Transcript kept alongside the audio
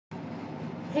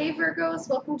Hey Virgos,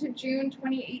 welcome to June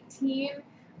 2018.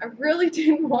 I really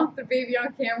didn't want the baby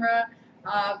on camera,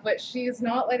 but she's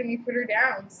not letting me put her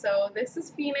down. So this is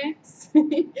Phoenix.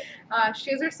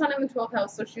 She has her sun in the 12th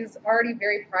house, so she's already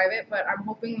very private, but I'm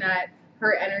hoping that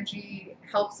her energy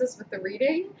helps us with the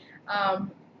reading.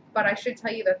 But I should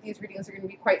tell you that these readings are going to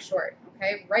be quite short,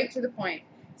 okay? Right to the point.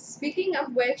 Speaking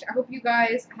of which, I hope you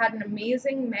guys had an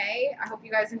amazing May. I hope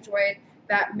you guys enjoyed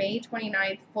that May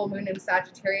 29th full moon in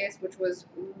Sagittarius, which was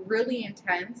really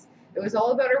intense. It was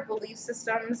all about our belief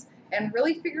systems and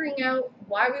really figuring out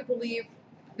why we believe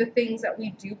the things that we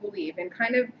do believe, and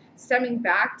kind of stemming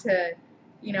back to,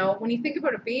 when you think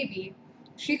about a baby,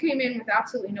 she came in with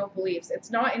absolutely no beliefs. It's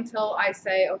not until I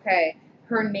say, okay,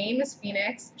 her name is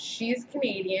Phoenix, she's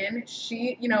Canadian,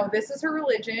 this is her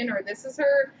religion, or this is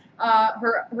her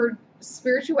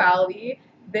spirituality,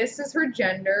 this is her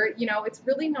gender. It's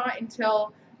really not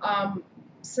until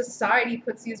society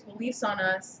puts these beliefs on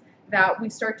us that we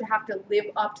start to have to live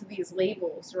up to these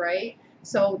labels, right?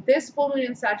 So this full moon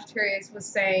in Sagittarius was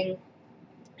saying,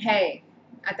 hey,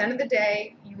 at the end of the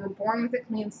day, you were born with a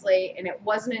clean slate, and it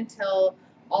wasn't until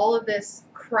all of this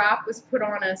crap was put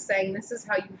on us saying this is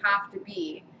how you have to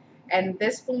be. And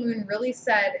this full moon really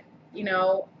said,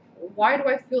 why do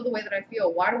I feel the way that I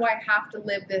feel? Why do I have to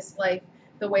live this life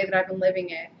the way that I've been living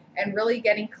it? And really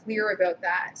getting clear about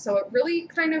that. So it really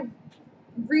kind of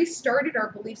restarted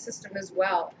our belief system as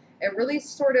well. It really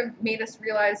sort of made us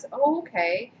realize, oh,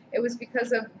 okay, it was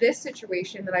because of this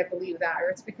situation that I believe that, or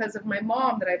it's because of my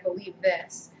mom that I believe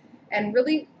this. And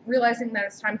really realizing that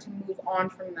it's time to move on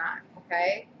from that,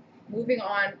 okay? Moving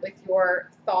on with your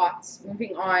thoughts,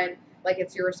 moving on like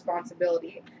it's your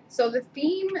responsibility. So the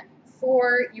theme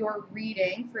for your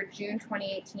reading for June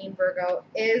 2018, Virgo,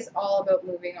 is all about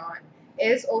moving on.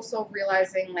 Is also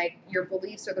realizing like your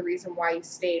beliefs are the reason why you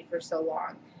stayed for so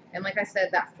long. And like I said,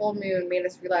 that full moon made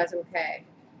us realize, okay,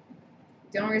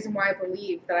 the only reason why I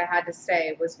believed that I had to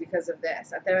stay was because of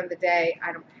this. At the end of the day,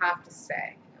 I don't have to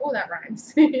stay. Oh, that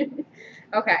rhymes.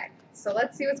 Okay, so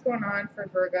let's see what's going on for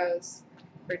Virgos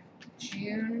for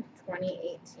June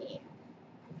 2018.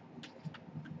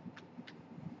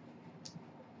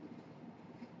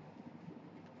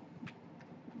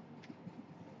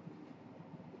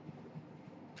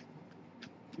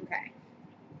 Okay.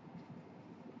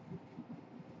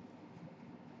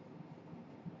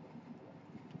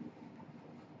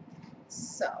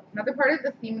 So, another part of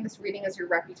the theme of this reading is your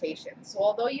reputation. So,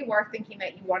 although you are thinking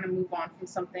that you want to move on from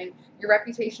something, your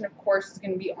reputation, of course, is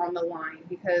going to be on the line,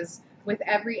 because with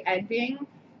every ending,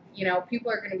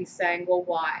 people are going to be saying, well,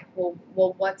 why? Well,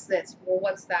 what's this? Well,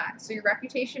 what's that? So, your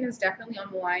reputation is definitely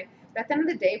on the line. But at the end of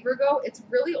the day, Virgo, it's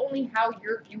really only how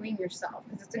you're viewing yourself,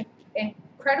 because it's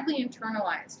incredibly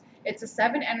internalized. It's a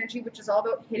 7 energy, which is all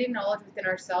about hidden knowledge within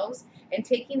ourselves and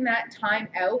taking that time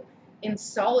out in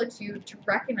solitude to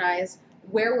recognize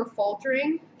where we're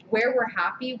faltering, where we're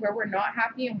happy, where we're not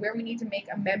happy, and where we need to make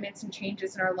amendments and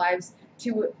changes in our lives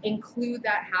to include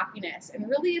that happiness. And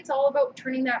really, it's all about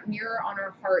turning that mirror on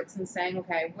our hearts and saying,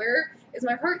 okay, where is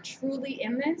my heart truly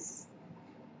in this?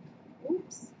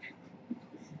 Oops.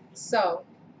 So,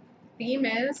 theme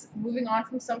is moving on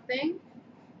from something.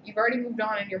 You've already moved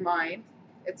on in your mind.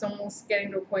 It's almost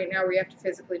getting to a point now where you have to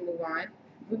physically move on.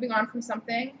 Moving on from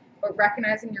something, but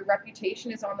recognizing your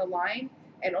reputation is on the line,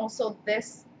 and also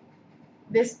this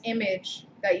image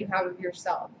that you have of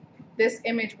yourself. This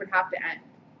image would have to end.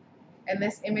 And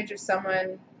this image of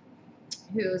someone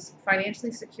who's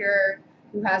financially secure,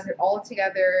 who has it all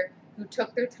together, who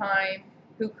took their time,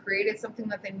 who created something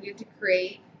that they needed to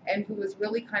create, and who was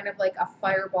really kind of like a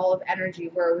fireball of energy,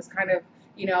 where it was kind of,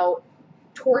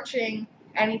 torching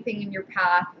anything in your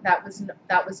path that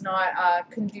was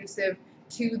not conducive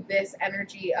to this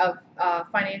energy of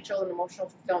financial and emotional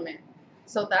fulfillment.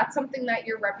 So that's something that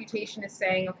your reputation is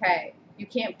saying, okay, you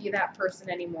can't be that person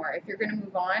anymore. If you're going to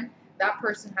move on, that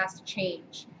person has to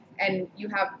change. And you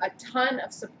have a ton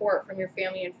of support from your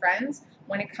family and friends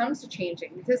when it comes to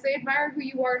changing, because they admire who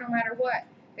you are no matter what.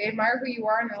 They admire who you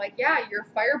are, and they're like, yeah, you're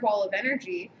a fireball of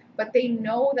energy, but they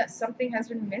know that something has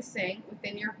been missing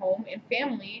within your home and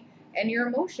family and your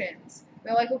emotions.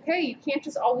 They're like, okay, you can't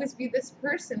just always be this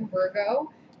person,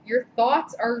 Virgo. Your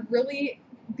thoughts are really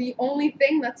the only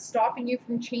thing that's stopping you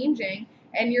from changing,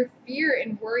 and your fear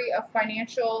and worry of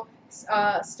financial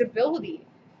stability.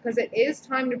 Because it is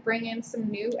time to bring in some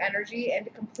new energy and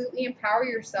to completely empower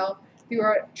yourself through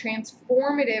a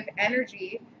transformative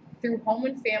energy through home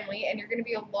and family, and you're going to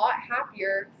be a lot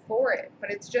happier for it.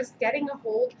 But it's just getting a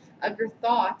hold of your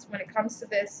thoughts when it comes to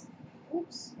this.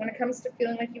 When it comes to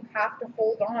feeling like you have to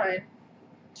hold on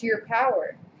to your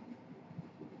power.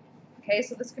 Okay,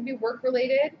 so this could be work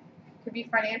related. It could be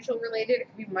financial related, it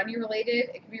could be money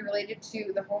related, it could be related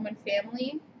to the home and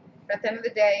family. But at the end of the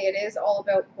day, it is all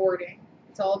about hoarding.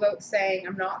 It's all about saying,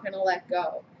 I'm not going to let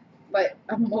go. But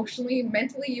emotionally,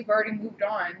 mentally, you've already moved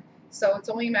on. So it's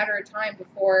only a matter of time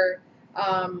before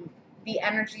the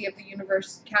energy of the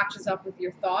universe catches up with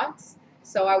your thoughts.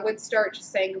 So I would start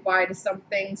just saying goodbye to some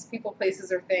things, people,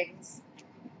 places, or things.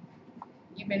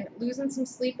 You've been losing some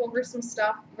sleep over some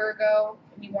stuff, Virgo,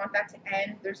 and you want that to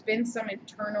end. There's been some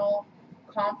internal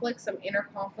conflict, some inner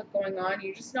conflict going on.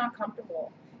 You're just not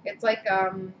comfortable. It's like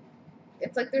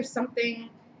there's something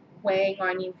weighing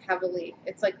on you heavily.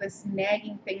 It's like this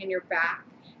nagging thing in your back,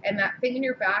 and that thing in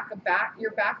your back,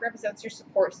 your back represents your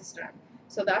support system.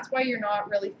 So that's why you're not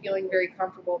really feeling very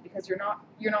comfortable, because you're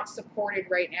not supported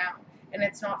right now, and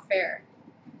it's not fair.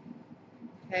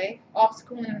 Okay,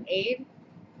 obstacle and an aid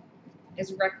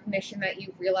is recognition that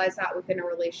you've realized that within a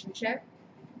relationship.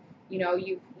 You know,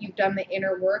 you've done the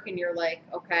inner work, and you're like,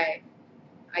 okay,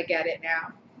 I get it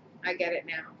now. I get it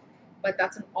now. But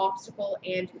that's an obstacle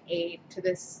and an aid to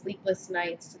this sleepless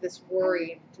nights, to this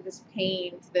worry, to this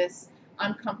pain, to this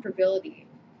uncomfortability.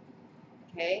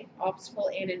 Okay? Obstacle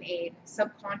and an aid.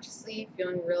 Subconsciously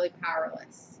feeling really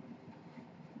powerless.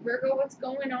 Virgo, what's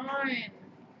going on?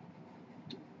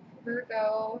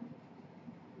 Virgo.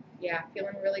 Yeah,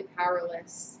 feeling really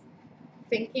powerless.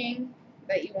 Thinking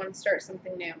that you want to start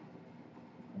something new.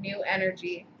 New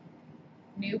energy.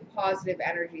 New positive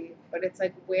energy. But it's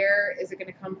like, where is it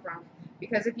going to come from?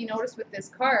 Because if you notice with this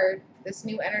card, this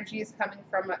new energy is coming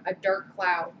from a dark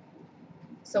cloud.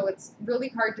 So it's really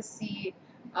hard to see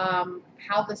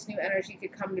how this new energy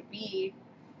could come to be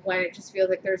when it just feels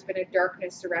like there's been a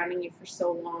darkness surrounding you for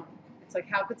so long. It's like,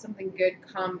 how could something good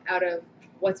come out of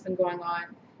what's been going on?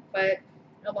 But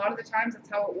a lot of the times that's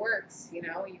how it works. You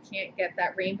know, you can't get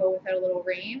that rainbow without a little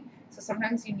rain. So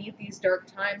sometimes you need these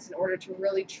dark times in order to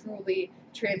really, truly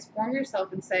transform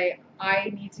yourself and say,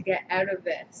 I need to get out of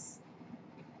this.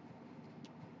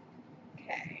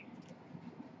 Okay.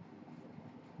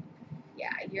 Yeah,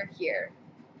 you're here.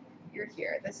 You're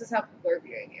here. This is how people are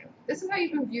viewing you. This is how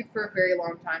you've been viewed for a very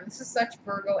long time. This is such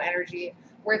Virgo energy,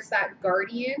 where it's that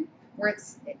guardian, where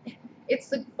it's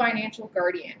the financial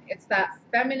guardian. It's that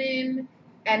feminine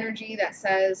energy that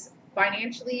says,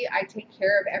 financially, I take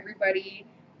care of everybody.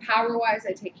 Power-wise,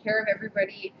 I take care of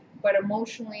everybody. But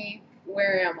emotionally,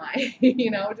 where am I?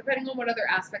 You know, depending on what other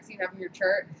aspects you have in your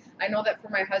chart. I know that for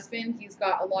my husband, he's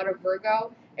got a lot of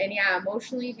Virgo. And yeah,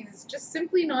 emotionally, he's just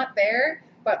simply not there.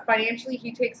 But financially,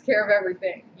 he takes care of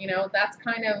everything. You know, that's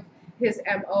kind of his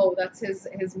MO. That's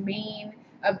his main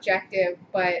objective.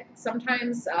 But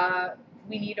sometimes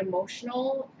we need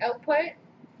emotional output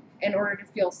in order to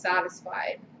feel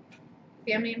satisfied.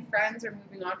 Family and friends are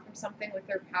moving on from something with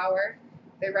their power.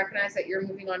 They recognize that you're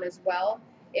moving on as well.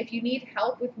 If you need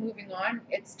help with moving on,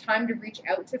 it's time to reach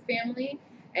out to family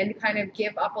and kind of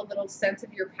give up a little sense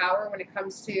of your power when it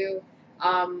comes to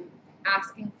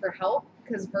asking for help,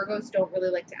 because Virgos don't really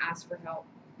like to ask for help.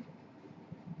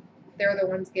 They're the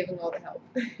ones giving all the help.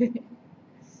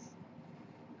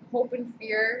 Hope and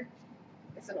fear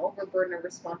is an overburden of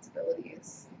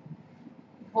responsibilities.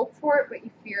 You hope for it, but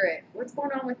you fear it. What's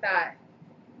going on with that?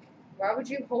 Why would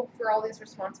you hope for all these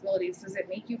responsibilities? Does it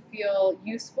make you feel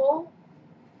useful?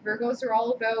 Virgos are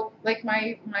all about, like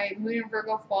my Moon and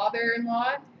Virgo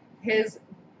father-in-law,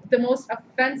 the most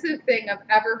offensive thing I've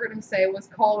ever heard him say was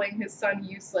calling his son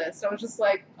useless. So I was just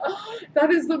like, oh,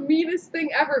 that is the meanest thing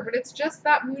ever. But it's just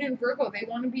that Moon and Virgo, they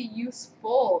want to be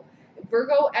useful.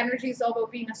 Virgo energy is all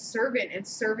about being a servant and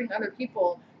serving other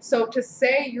people. So to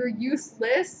say you're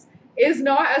useless is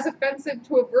not as offensive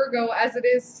to a Virgo as it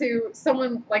is to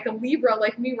someone like a Libra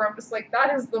like me, where I'm just like,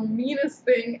 that is the meanest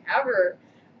thing ever.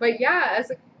 But yeah,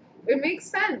 it makes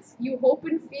sense. You hope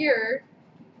and fear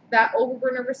that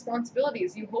overburden of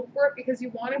responsibilities. You hope for it because you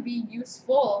want to be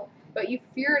useful, but you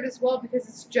fear it as well because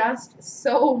it's just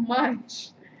so much.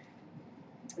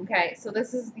 Okay, so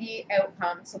this is the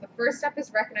outcome. So the first step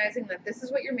is recognizing that this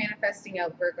is what you're manifesting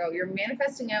out, Virgo. You're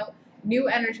manifesting out new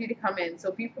energy to come in,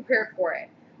 so be prepared for it.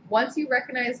 Once you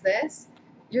recognize this,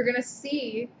 you're going to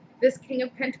see this King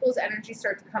of Pentacles energy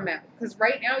start to come out. Because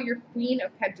right now, you're Queen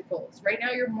of Pentacles. Right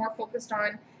now, you're more focused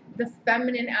on the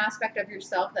feminine aspect of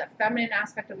yourself, that feminine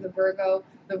aspect of the Virgo,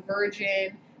 the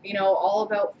Virgin, you know, all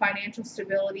about financial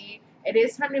stability. It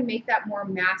is time to make that more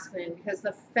masculine, because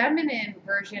the feminine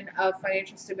version of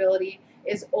financial stability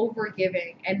is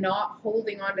overgiving and not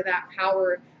holding on to that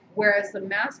power, whereas the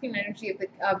masculine energy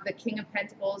of the King of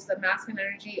Pentacles, the masculine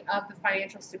energy of the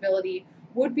financial stability,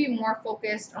 would be more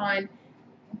focused on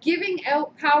giving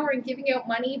out power and giving out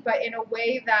money, but in a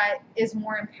way that is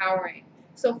more empowering.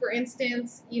 So for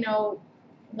instance, you know,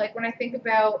 Like when I think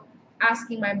about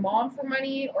asking my mom for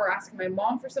money or asking my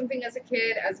mom for something as a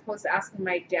kid as opposed to asking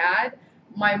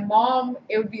my mom,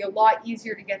 it would be a lot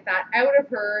easier to get that out of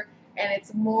her, and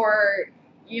it's more,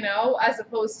 as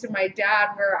opposed to my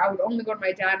dad, where I would only go to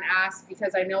my dad and ask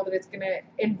because I know that it's going to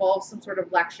involve some sort of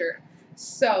lecture.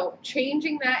 So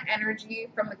changing that energy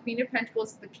from the Queen of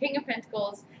Pentacles to the King of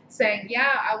Pentacles, saying,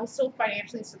 yeah, I will still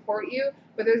financially support you,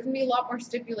 but there's going to be a lot more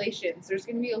stipulations. There's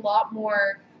going to be a lot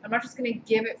more. I'm not just going to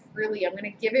give it freely. I'm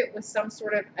going to give it with some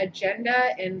sort of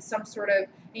agenda and some sort of,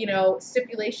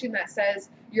 stipulation that says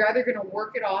you're either going to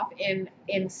work it off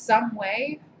in some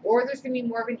way, or there's going to be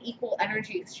more of an equal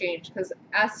energy exchange. Because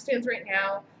as it stands right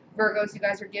now, Virgos, you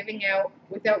guys are giving out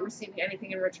without receiving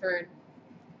anything in return.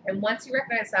 And once you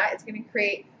recognize that, it's going to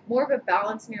create more of a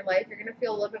balance in your life. You're going to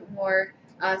feel a little bit more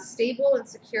stable and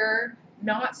secure,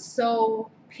 not so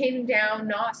pinned down,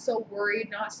 not so worried,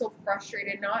 not so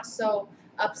frustrated, not so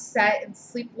upset and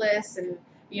sleepless. And,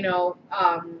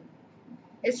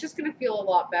 it's just going to feel a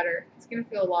lot better. It's going to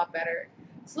feel a lot better.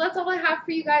 So that's all I have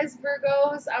for you guys,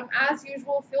 Virgos. As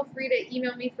usual, feel free to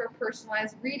email me for a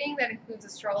personalized reading that includes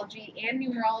astrology and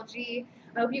numerology.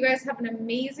 I hope you guys have an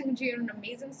amazing June, an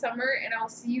amazing summer, and I'll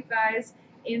see you guys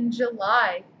in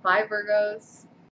July. Bye, Virgos.